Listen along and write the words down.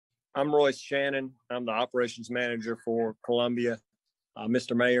I'm Royce Shannon. I'm the operations manager for Columbia.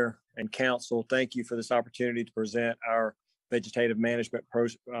 Mr. Mayor and Council, thank you for this opportunity to present our vegetative management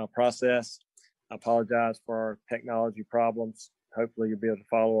process. I apologize for our technology problems. Hopefully you'll be able to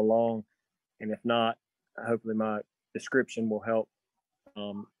follow along. And if not, hopefully my description will help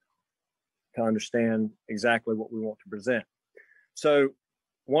to understand exactly what we want to present. So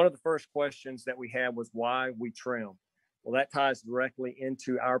one of the first questions that we had was why we trim. Well, that ties directly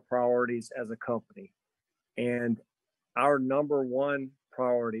into our priorities as a company. And our number one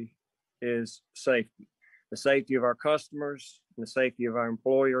priority is safety, the safety of our customers, and the safety of our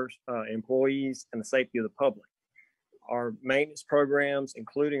employees, and the safety of the public. Our maintenance programs,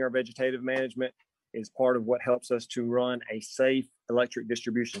 including our vegetative management, is part of what helps us to run a safe electric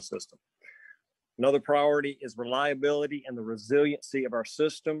distribution system. Another priority is reliability and the resiliency of our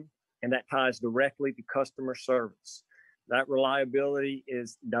system, and that ties directly to customer service. That reliability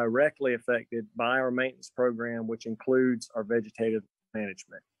is directly affected by our maintenance program, which includes our vegetative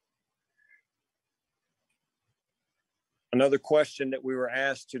management. Another question that we were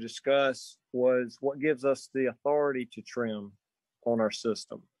asked to discuss was what gives us the authority to trim on our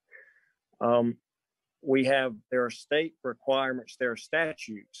system. There are state requirements, there are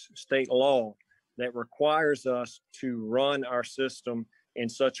statutes, state law that requires us to run our system in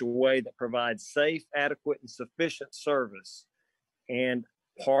such a way that provides safe, adequate, and sufficient service. And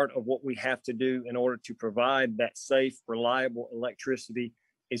part of what we have to do in order to provide that safe, reliable electricity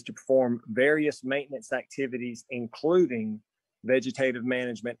is to perform various maintenance activities, including vegetative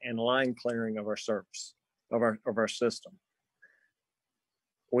management and line clearing of our service, of our system.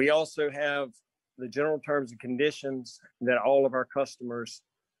 We also have the general terms and conditions that all of our customers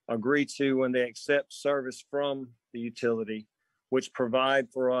agree to when they accept service from the utility, which provide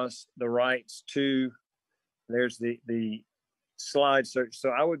for us the rights to, there's the slide search.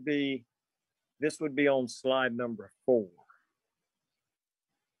 So this would be on slide number 4.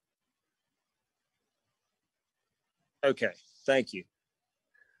 Okay, thank you.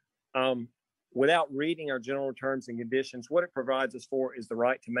 Without reading our general terms and conditions, what it provides us for is the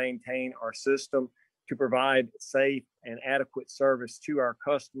right to maintain our system, to provide safe and adequate service to our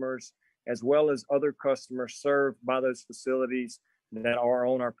customers, as well as other customers served by those facilities that are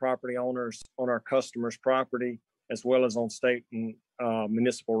on our property owners, on our customers' property, as well as on state and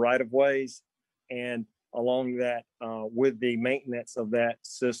municipal right-of-ways. And along that, with the maintenance of that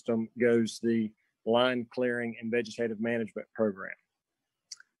system goes the line clearing and vegetative management program.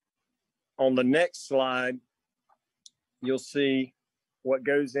 On the next slide, you'll see what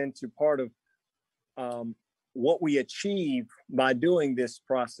goes into part of what we achieve by doing this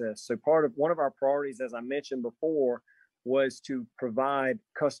process. So one of our priorities, as I mentioned before, was to provide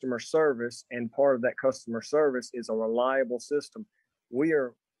customer service, and part of that customer service is a reliable system. We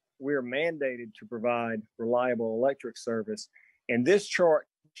are mandated to provide reliable electric service, and this chart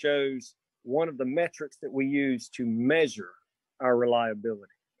shows one of the metrics that we use to measure our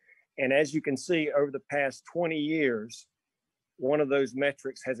reliability. And as you can see, over the past 20 years, one of those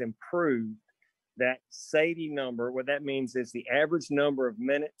metrics has improved. That SAIDI number, what that means is the average number of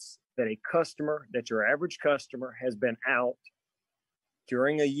minutes that your average customer has been out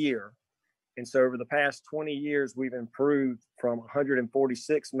during a year. And so over the past 20 years, we've improved from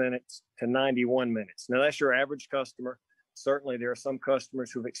 146 minutes to 91 minutes. Now that's your average customer. Certainly there are some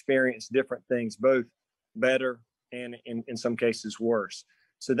customers who've experienced different things, both better and in some cases worse.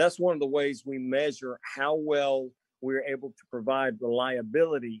 So that's one of the ways we measure how well we're able to provide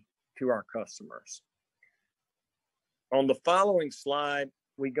reliability to our customers. On the following slide,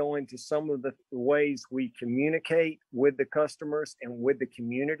 we go into some of the ways we communicate with the customers and with the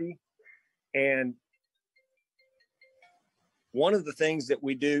community. And one of the things that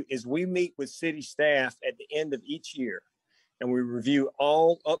we do is we meet with city staff at the end of each year, and we review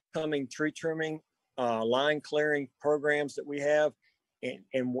all upcoming tree trimming, line clearing programs that we have, and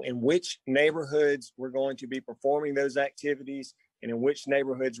in which neighborhoods we're going to be performing those activities, and in which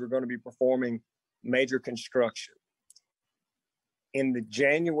neighborhoods we're going to be performing major construction. In the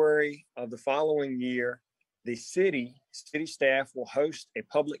January of the following year, the city staff will host a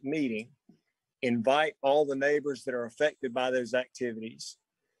public meeting, invite all the neighbors that are affected by those activities.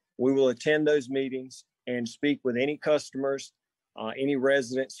 We will attend those meetings and speak with any customers, any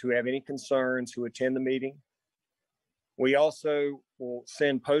residents who have any concerns who attend the meeting. We also will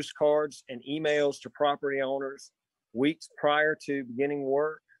send postcards and emails to property owners weeks prior to beginning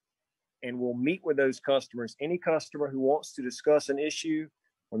work, and we'll meet with those customers. Any customer who wants to discuss an issue,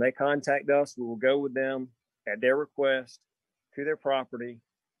 when they contact us, we will go with them at their request to their property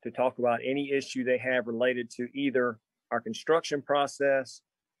to talk about any issue they have related to either our construction process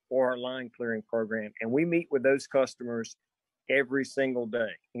or our line clearing program. And we meet with those customers every single day,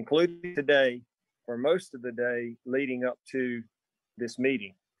 including today, for most of the day leading up to this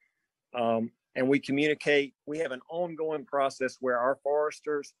meeting. And we communicate. We have an ongoing process where our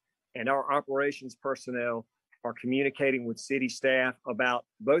foresters and our operations personnel are communicating with city staff about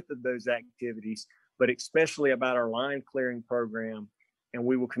both of those activities, but especially about our line clearing program. And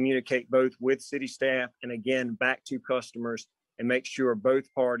we will communicate both with city staff and again back to customers and make sure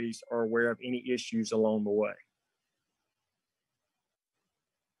both parties are aware of any issues along the way.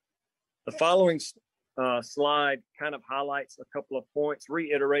 The following slide kind of highlights a couple of points,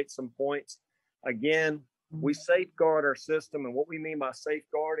 reiterates some points. Again, we safeguard our system, and what we mean by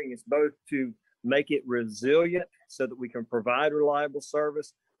safeguarding is both to make it resilient so that we can provide reliable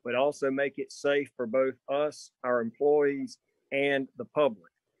service, but also make it safe for both us, our employees, and the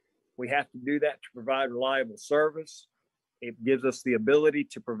public. We have to do that to provide reliable service. It gives us the ability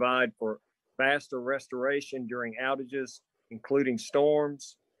to provide for faster restoration during outages, including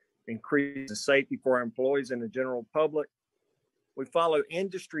storms, increase the safety for our employees and the general public. We follow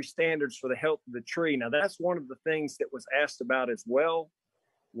industry standards for the health of the tree. Now, that's one of the things that was asked about as well.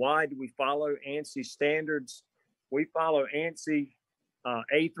 Why do we follow ANSI standards? We follow ANSI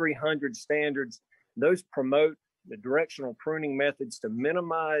A300 standards. Those promote the directional pruning methods to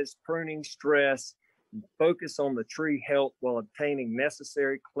minimize pruning stress and focus on the tree health while obtaining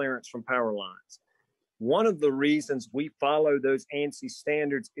necessary clearance from power lines. One of the reasons we follow those ANSI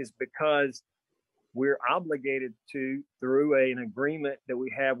standards is because we're obligated to through an agreement that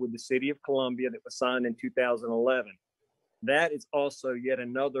we have with the City of Columbia that was signed in 2011. That is also yet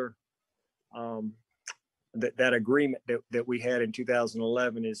another, that agreement that we had in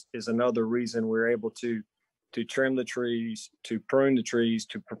 2011 is another reason we're able to trim the trees, to prune the trees,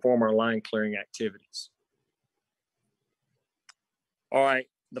 to perform our line clearing activities. All right,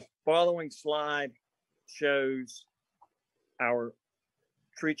 the following slide shows our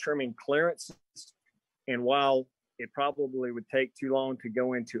tree trimming clearances. And while it probably would take too long to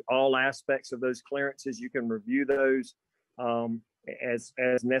go into all aspects of those clearances, you can review those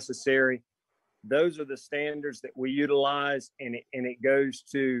as necessary. Those are the standards that we utilize, and it goes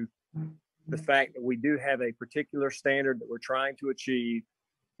to the fact that we do have a particular standard that we're trying to achieve,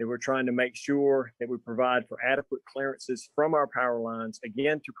 that we're trying to make sure that we provide for adequate clearances from our power lines,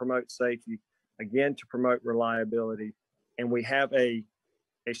 again, to promote safety, again, to promote reliability. And we have a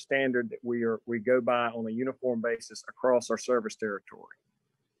standard that we go by on a uniform basis across our service territory.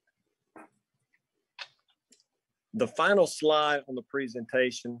 The final slide on the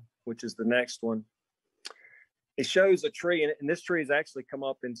presentation, which is the next one, it shows a tree, and this tree has actually come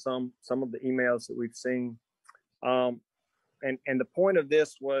up in some of the emails that we've seen. And the point of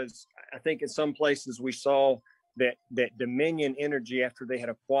this was, I think in some places we saw that Dominion Energy, after they had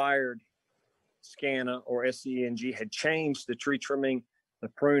acquired SCANA or SCENG, had changed the tree trimming, the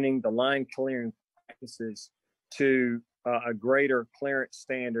pruning, the line clearing practices to a greater clearance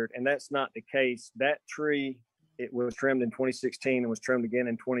standard. And that's not the case. That tree, it was trimmed in 2016 and was trimmed again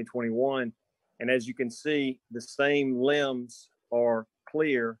in 2021. And as you can see, the same limbs are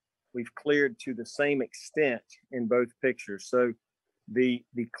clear. We've cleared to the same extent in both pictures. So the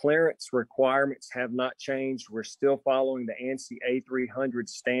clearance requirements have not changed. We're still following the ANSI A300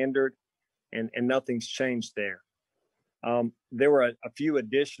 standard, and nothing's changed there. There were a few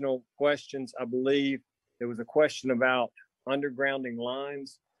additional questions. I believe there was a question about undergrounding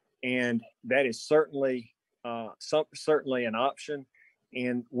lines, and that is certainly certainly an option.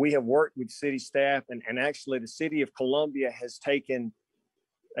 And we have worked with city staff, and actually the City of Columbia has taken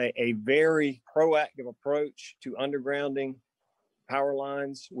a very proactive approach to undergrounding power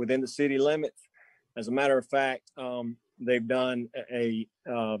lines within the city limits. As a matter of fact, they've done a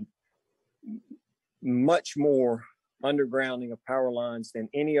much more undergrounding of power lines than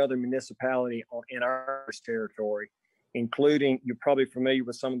any other municipality in our territory, including, you're probably familiar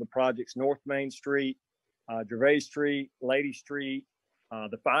with some of the projects, North Main Street, Gervais Street, Lady Street,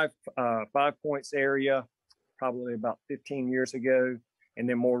 the Five Points area, probably about 15 years ago. And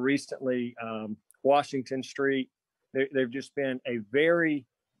then more recently, Washington Street. They've just been a very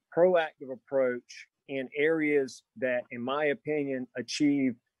proactive approach in areas that, in my opinion,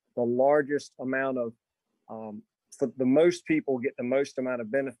 achieve the largest amount of, for the most people get the most amount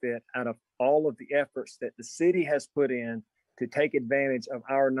of benefit out of all of the efforts that the city has put in to take advantage of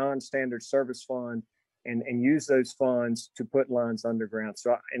our non-standard service fund and use those funds to put lines underground.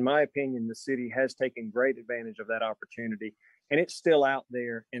 So in my opinion, the city has taken great advantage of that opportunity, and it's still out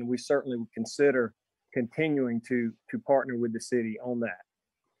there, and we certainly would consider continuing to partner with the city on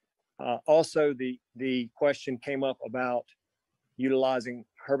that. Also, the question came up about utilizing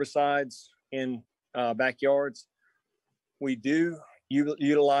herbicides in backyards. We do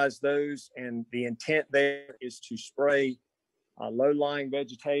utilize those, and the intent there is to spray low-lying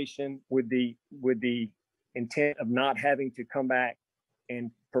vegetation with the intent of not having to come back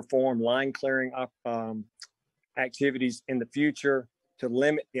and perform line clearing activities in the future, to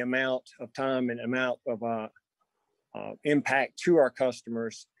limit the amount of time and amount of impact to our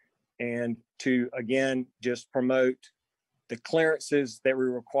customers, and to, again, just promote the clearances that we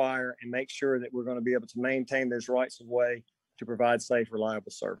require and make sure that we're going to be able to maintain those rights of way to provide safe,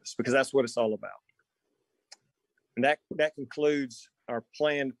 reliable service, because that's what it's all about. And that concludes our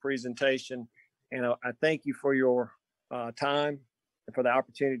planned presentation. And I thank you for your time and for the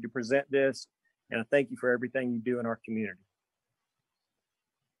opportunity to present this. And I thank you for everything you do in our community.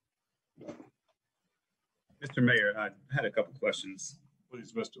 Mr. Mayor, I had a couple questions.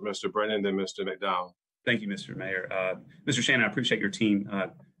 Please, Mr. Brennan, then Mr. McDowell. Thank you, Mr. Mayor. Mr. Shannon, I appreciate your team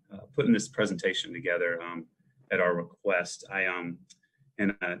putting this presentation together at our request. I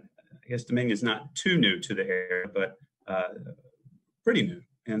guess Dominion is not too new to the area, but pretty new.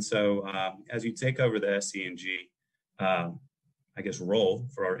 And so as you take over the SCNG, I guess, role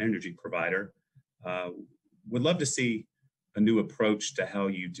for our energy provider, would love to see a new approach to how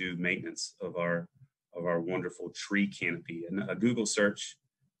you do maintenance of our wonderful tree canopy. And a Google search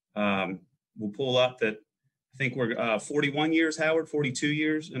will pull up that I think we're 41 years, Howard, 42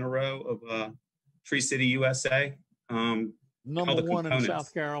 years in a row of Tree City, USA. Number one in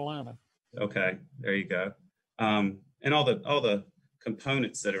South Carolina. Okay, there you go. And all the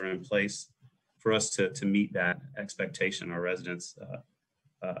components that are in place for us to meet that expectation our residents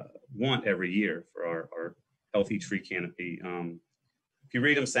want every year for our healthy tree canopy. If you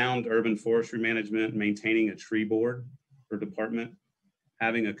read them, sound urban forestry management, maintaining a tree board for department,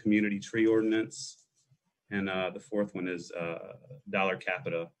 having a community tree ordinance, and the fourth one is dollar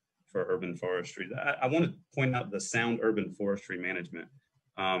capita for urban forestry. I want to point out the sound urban forestry management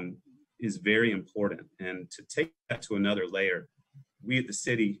is very important. And to take that to another layer, we at the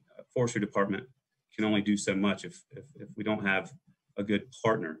city forestry department can only do so much if we don't have a good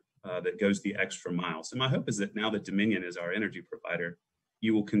partner that goes the extra mile. So my hope is that now that Dominion is our energy provider,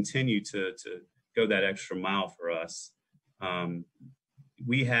 you will continue to go that extra mile for us. I've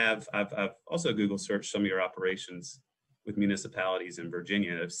also Google searched some of your operations with municipalities in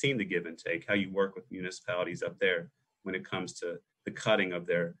Virginia. I've seen the give and take, how you work with municipalities up there when it comes to the cutting of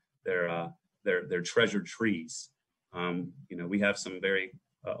their treasured trees. We have some very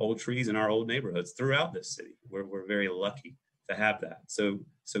old trees in our old neighborhoods throughout this city. We're very lucky to have that. So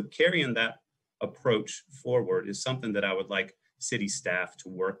carrying that approach forward is something that I would like city staff to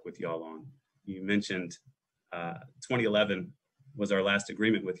work with y'all on. You mentioned 2011 was our last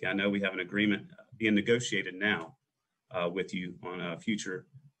agreement with you. I know we have an agreement being negotiated now with you on future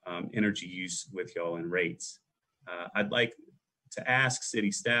energy use with y'all and rates. I'd like to ask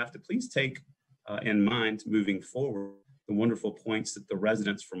city staff to please take in mind moving forward the wonderful points that the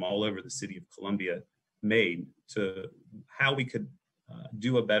residents from all over the city of Columbia made to how we could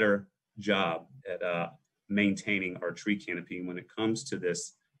do a better job at maintaining our tree canopy when it comes to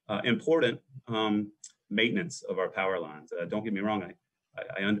this important maintenance of our power lines. Don't get me wrong,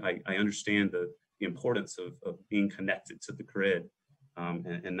 I understand the importance of being connected to the grid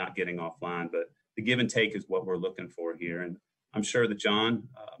and not getting offline, but the give and take is what we're looking for here. And I'm sure that John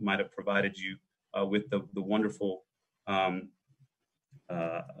might have provided you with the wonderful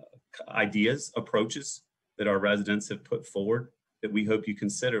ideas, approaches that our residents have put forward that we hope you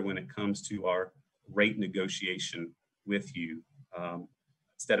consider when it comes to our rate negotiation with you.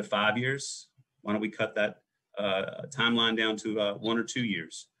 Instead of 5 years, why don't we cut that timeline down to 1 or 2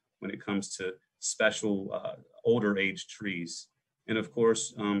 years when it comes to special older age trees. And of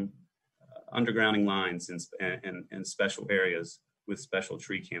course, undergrounding lines in special areas with special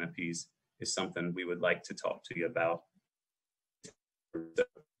tree canopies is something we would like to talk to you about.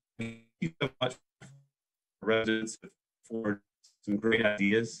 Thank you so much, residents, for some great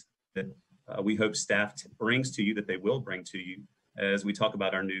ideas that we hope staff brings to you, that they will bring to you as we talk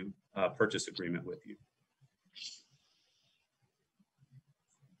about our new purchase agreement with you.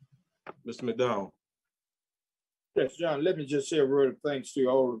 Mr. McDowell. Yes, John, let me just say a word of thanks to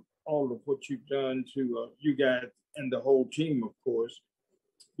all of what you've done to you guys and the whole team, of course.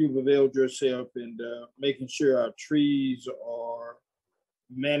 You've availed yourself in making sure our trees are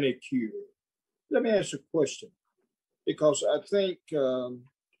manicured. Let me ask you a question, because I think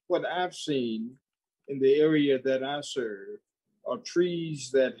what I've seen in the area that I serve are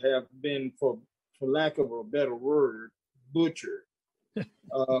trees that have been, for lack of a better word, butchered.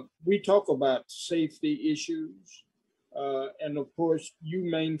 We talk about safety issues, And of course, you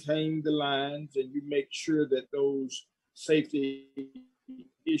maintain the lines and you make sure that those safety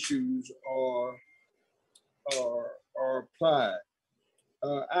issues are applied.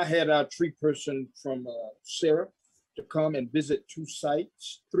 I had our tree person from Sarah to come and visit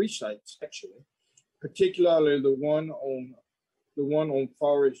three sites actually, particularly the one on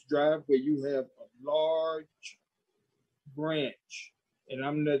Forest Drive where you have a large branch, and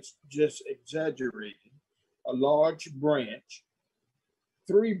I'm not just exaggerating, a large branch,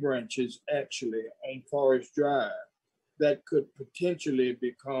 three branches actually on Forest Drive that could potentially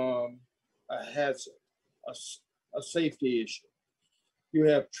become a hazard, a safety issue. You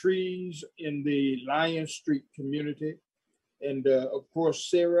have trees in the Lion Street community. And of course,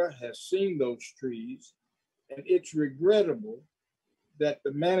 Sarah has seen those trees. And it's regrettable that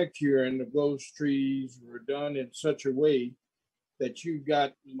the manicuring of those trees were done in such a way that you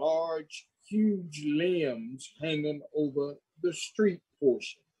got large, huge limbs hanging over the street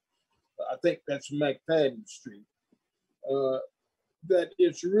portion. I think that's McFadden Street. That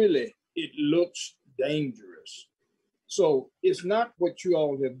it looks dangerous. So it's not what you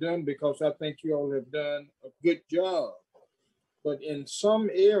all have done, because I think you all have done a good job. But in some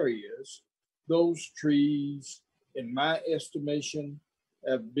areas, those trees, in my estimation,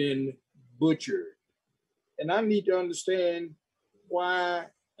 have been butchered. And I need to understand why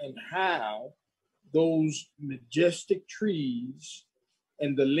and how those majestic trees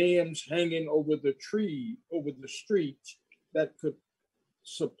and the limbs hanging over the streets that could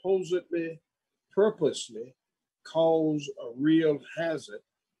supposedly, purposely cause a real hazard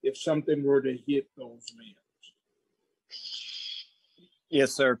if something were to hit those limbs.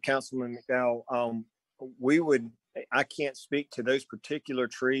 Yes, sir, Councilman McDowell. I can't speak to those particular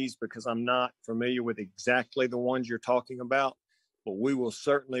trees because I'm not familiar with exactly the ones you're talking about, but we will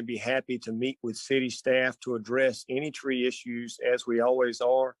certainly be happy to meet with city staff to address any tree issues, as we always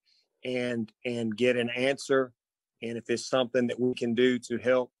are, and get an answer. And if it's something that we can do to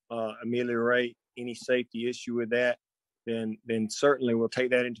help ameliorate any safety issue with that, then certainly we'll take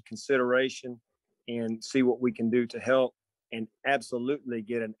that into consideration and see what we can do to help, and absolutely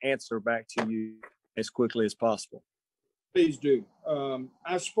get an answer back to you as quickly as possible. Please do.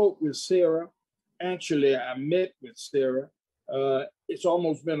 I spoke with Sarah. Actually, I met with Sarah. It's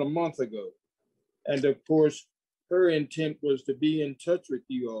almost been a month ago. And of course, her intent was to be in touch with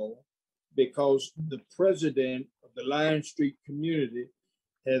you all because the president of the Lion Street community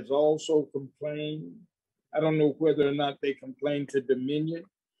has also complained. I don't know whether or not they complained to Dominion,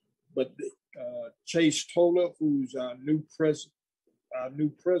 but Chase Toller, who's our new president,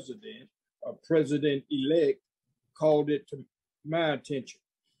 or president-elect, called it to my attention.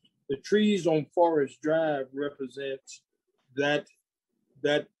 The trees on Forest Drive represents that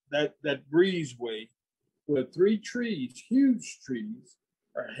breezeway where three trees, huge trees,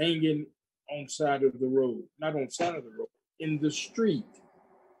 are hanging on side of the road, not on side of the road, in the street,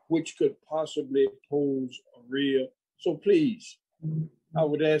 which could possibly pose a real. So please, I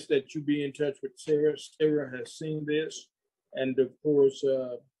would ask that you be in touch with Sarah. Sarah has seen this. And of course,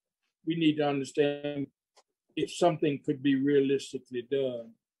 we need to understand if something could be realistically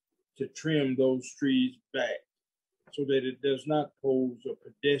done to trim those trees back so that it does not pose a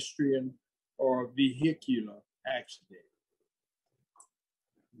pedestrian or a vehicular accident.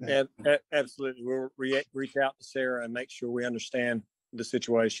 Absolutely. We'll reach out to Sarah and make sure we understand the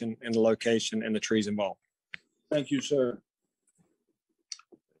situation and the location and the trees involved. Thank you, sir.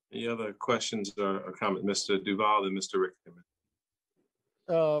 Any other questions or comment? Mr. Duval and Mr. Rickman.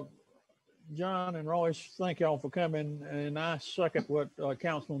 John and Royce, thank y'all for coming. And I second what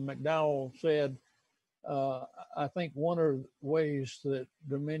Councilman McDowell said. I think one of the ways that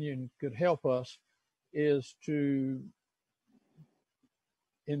Dominion could help us is to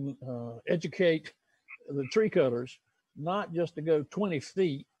educate the tree cutters, not just to go 20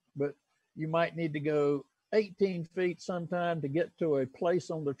 feet, but you might need to go 18 feet sometime to get to a place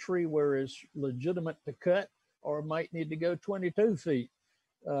on the tree where it's legitimate to cut, or might need to go 22 feet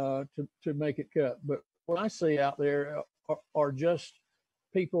to make it cut. But what I see out there are just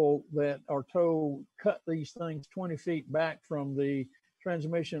people that are told cut these things 20 feet back from the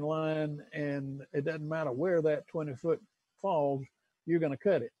transmission line, and it doesn't matter where that 20 foot falls, you're going to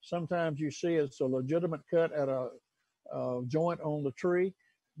cut it. Sometimes you see it's a legitimate cut at a joint on the tree,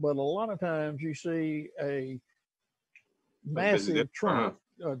 but a lot of times you see a massive trunk,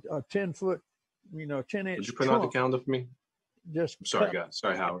 a 10 foot, 10-inch. Would you print out the calendar for me? Just sorry, guys.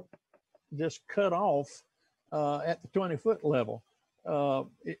 Sorry, Howard. Just cut off at the 20-foot level.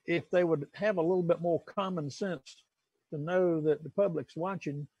 If they would have a little bit more common sense to know that the public's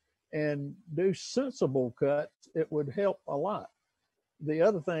watching and do sensible cuts, it would help a lot. The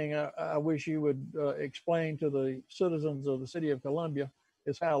other thing I wish you would explain to the citizens of the city of Columbia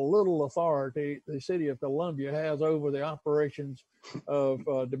is how little authority the city of Columbia has over the operations of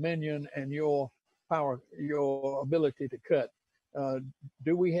Dominion and your power, your ability to cut.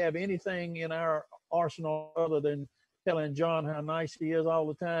 Do we have anything in our arsenal other than telling John how nice he is all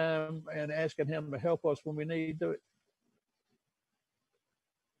the time and asking him to help us when we need to?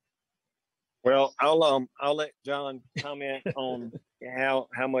 Well, I'll let John comment on how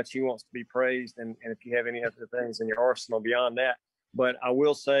much he wants to be praised, and if you have any other things in your arsenal beyond that. But I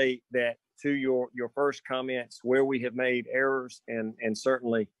will say that to your first comments, where we have made errors, and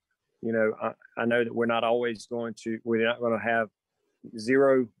certainly, you know, I know that we're not going to have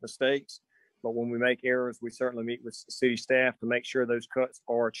zero mistakes, but when we make errors, we certainly meet with city staff to make sure those cuts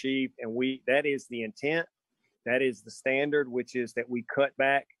are achieved, and that is the intent, that is the standard, which is that we cut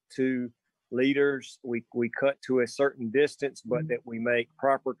back to leaders, we cut to a certain distance, but that we make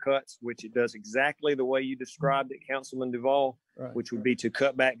proper cuts, which it does exactly the way you described it, Councilman Duvall, right, which would be to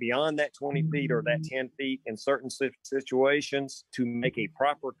cut back beyond that 20 feet or that 10 feet in certain situations, to make a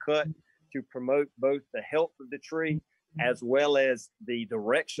proper cut to promote both the health of the tree as well as the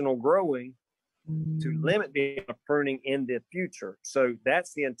directional growing, to limit the pruning in the future. So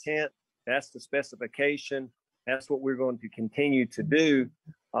that's the intent, that's the specification, that's what we're going to continue to do.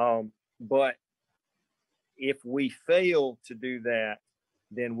 But if we fail to do that,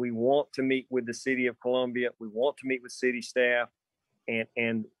 then we want to meet with the city of Columbia. We want to meet with city staff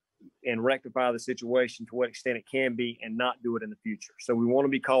and rectify the situation to what extent it can be, and not do it in the future. So we want to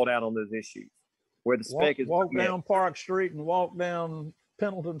be called out on those issues where the spec is walk down Park Street and walk down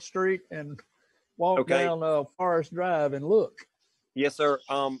Pendleton Street and walk down Forest Drive and look. Yes, sir.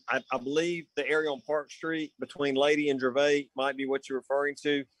 I believe the area on Park Street between Lady and Gervais might be what you're referring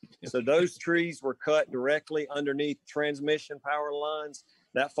to. So those trees were cut directly underneath transmission power lines.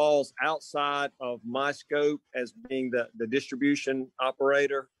 That falls outside of my scope as being the distribution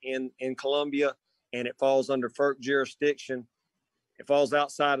operator in Columbia, and it falls under FERC jurisdiction. It falls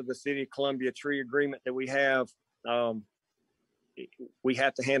outside of the City of Columbia tree agreement that we have. We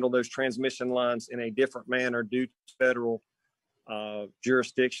have to handle those transmission lines in a different manner due to federal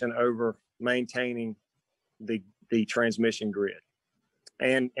jurisdiction over maintaining the transmission grid.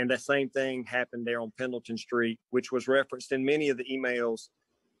 And the same thing happened there on Pendleton Street, which was referenced in many of the emails,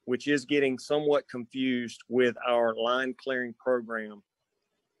 which is getting somewhat confused with our line clearing program,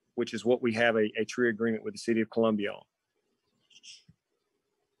 which is what we have a tree agreement with the City of Columbia on.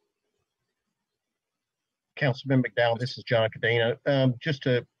 Councilman McDowell, this is John Cadena. Just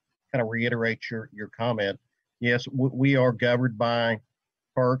to kind of reiterate your comment, yes, we are governed by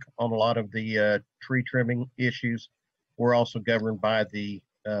FERC on a lot of the tree trimming issues. We're also governed by the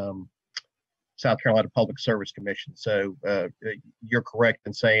South Carolina Public Service Commission. So you're correct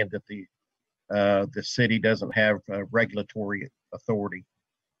in saying that the city doesn't have regulatory authority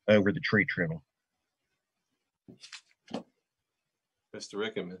over the tree trimming. Mr.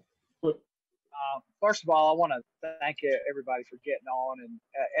 Rickerman. First of all, I want to thank everybody for getting on and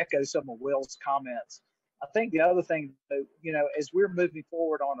echo some of Will's comments. I think the other thing, you know, as we're moving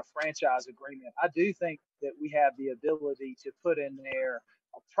forward on a franchise agreement, I do think that we have the ability to put in there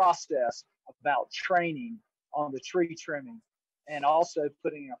a process about training on the tree trimming, and also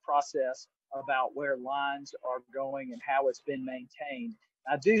putting a process about where lines are going and how it's been maintained.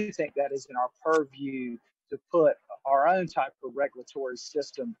 I do think that is in our purview to put our own type of regulatory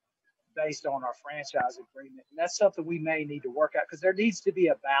system based on our franchise agreement. And that's something we may need to work out, because there needs to be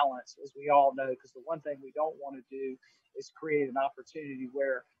a balance, as we all know, because the one thing we don't want to do is create an opportunity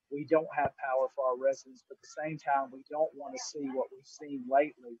where we don't have power for our residents, but at the same time, we don't want to see what we've seen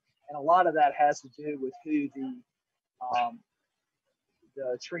lately. And a lot of that has to do with who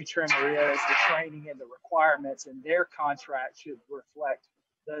the tree trimmer is, the training and the requirements, and their contract should reflect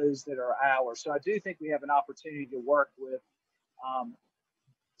those that are ours. So I do think we have an opportunity to work with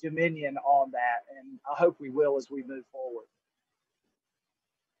Dominion on that, and I hope we will as we move forward.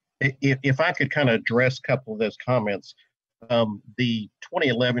 If I could kind of address a couple of those comments, the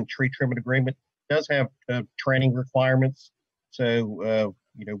 2011 tree trimming agreement does have training requirements. So,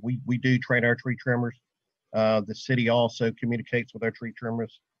 you know, we do train our tree trimmers. The city also communicates with our tree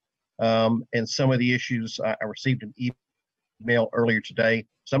trimmers. And some of the issues, I received an email earlier today.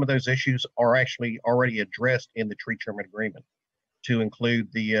 Some of those issues are actually already addressed in the tree trimming agreement, to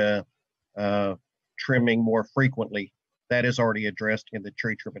include the trimming more frequently. That is already addressed in the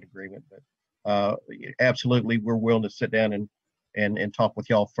tree trimming agreement. But absolutely, we're willing to sit down and talk with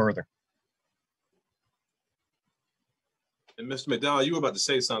y'all further. And Mr. McDowell, you were about to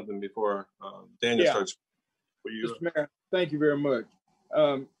say something before Daniel Yeah. starts. Were you? Mr. Mayor, thank you very much.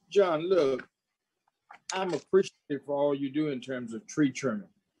 John, look, I'm appreciative for all you do in terms of tree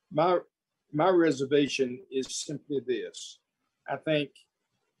trimming. My reservation is simply this. I think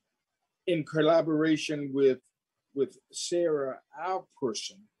in collaboration with Sarah, our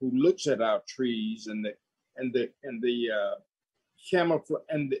person who looks at our trees and the camouflage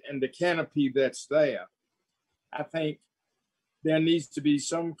and the canopy that's there, I think there needs to be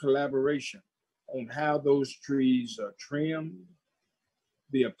some collaboration on how those trees are trimmed,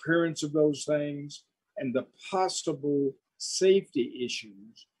 the appearance of those things, and the possible safety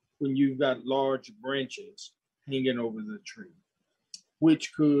issues when you've got large branches hanging over the tree,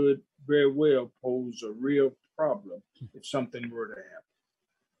 which could very well pose a real problem if something were to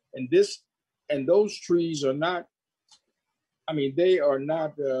happen. And those trees are not, I mean, they are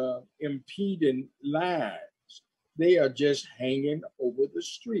not impeding lines. They are just hanging over the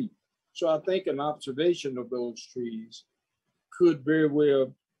street. So I think an observation of those trees could very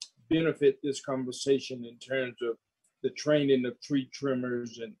well benefit this conversation in terms of the training of tree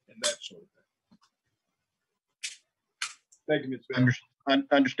trimmers and that sort of thing. Thank you, Mr. Mayor.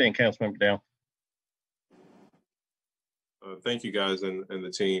 Understand, Councilman McDowell. Thank you guys and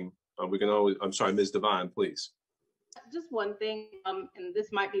the team. We can always, I'm sorry, Ms. Devine, please. Just one thing, and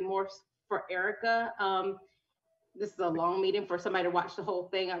this might be more for Erica. This is a long meeting for somebody to watch the whole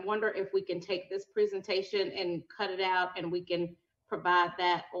thing. I wonder if we can take this presentation and cut it out and we can provide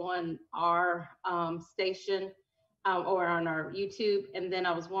that on our station or on our YouTube. And then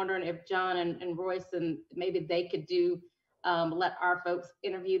I was wondering if John and Royce and maybe they could do, let our folks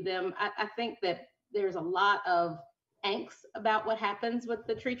interview them. I think that there's a lot of angst about what happens with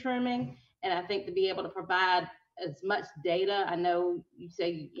the tree trimming. And I think to be able to provide as much data, I know you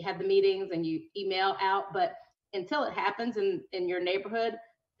say you have the meetings and you email out, but until it happens in your neighborhood,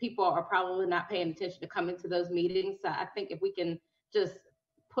 people are probably not paying attention to coming to those meetings. So I think if we can just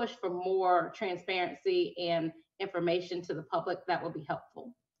push for more transparency and information to the public, that will be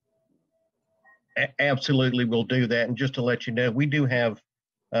helpful. Absolutely, we'll do that. And just to let you know, we do have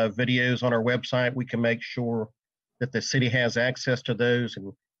videos on our website. We can make sure that the city has access to those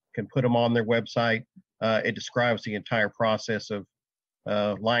and can put them on their website. It describes the entire process of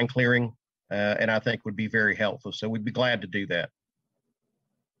line clearing, and I think would be very helpful. So we'd be glad to do that.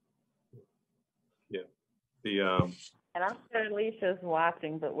 Yeah. And I'm sure Alicia's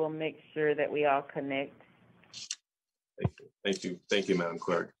watching, but we'll make sure that we all connect. Thank you, Madam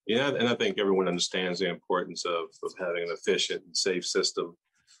Clerk. Yeah, and I think everyone understands the importance of having an efficient and safe system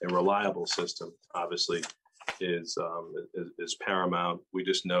and reliable system. Obviously, is paramount. We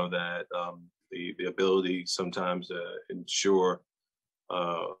just know that the ability sometimes to ensure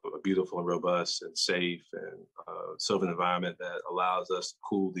a beautiful and robust and safe and sylvan environment that allows us to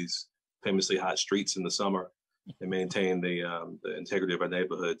cool these famously hot streets in the summer and maintain the integrity of our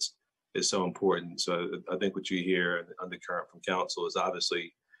neighborhoods is so important. So I think what you hear and the undercurrent from council is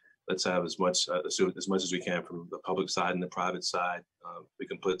obviously let's have as much as we can from the public side and the private side. We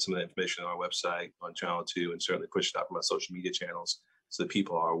can put some of the information on our website, on Channel 2, and certainly push it out from our social media channels so that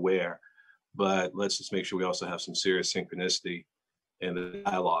people are aware. But let's just make sure we also have some serious synchronicity in the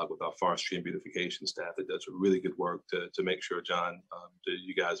dialogue with our forestry and beautification staff that does really good work to make sure, John,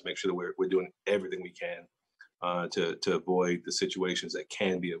 you guys make sure that we're doing everything we can to avoid the situations that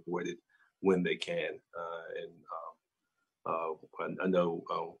can be avoided when they can. I know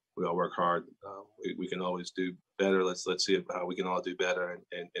we all work hard. We can always do better. Let's see how we can all do better.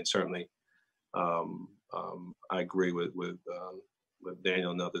 And certainly, I agree with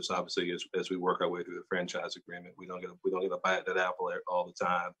Daniel and others. Obviously, as we work our way through the franchise agreement, we don't get a bite at that apple all the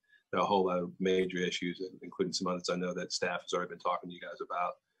time. There are a whole lot of major issues, including some others I know that staff has already been talking to you guys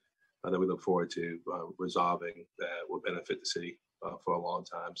about that we look forward to resolving that will benefit the city for a long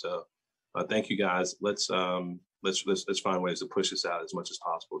time. So thank you guys. Let's find ways to push this out as much as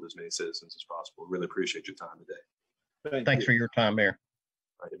possible to as many citizens as possible. Really appreciate your time today. Thanks for your time, Mayor.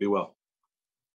 All right, be well.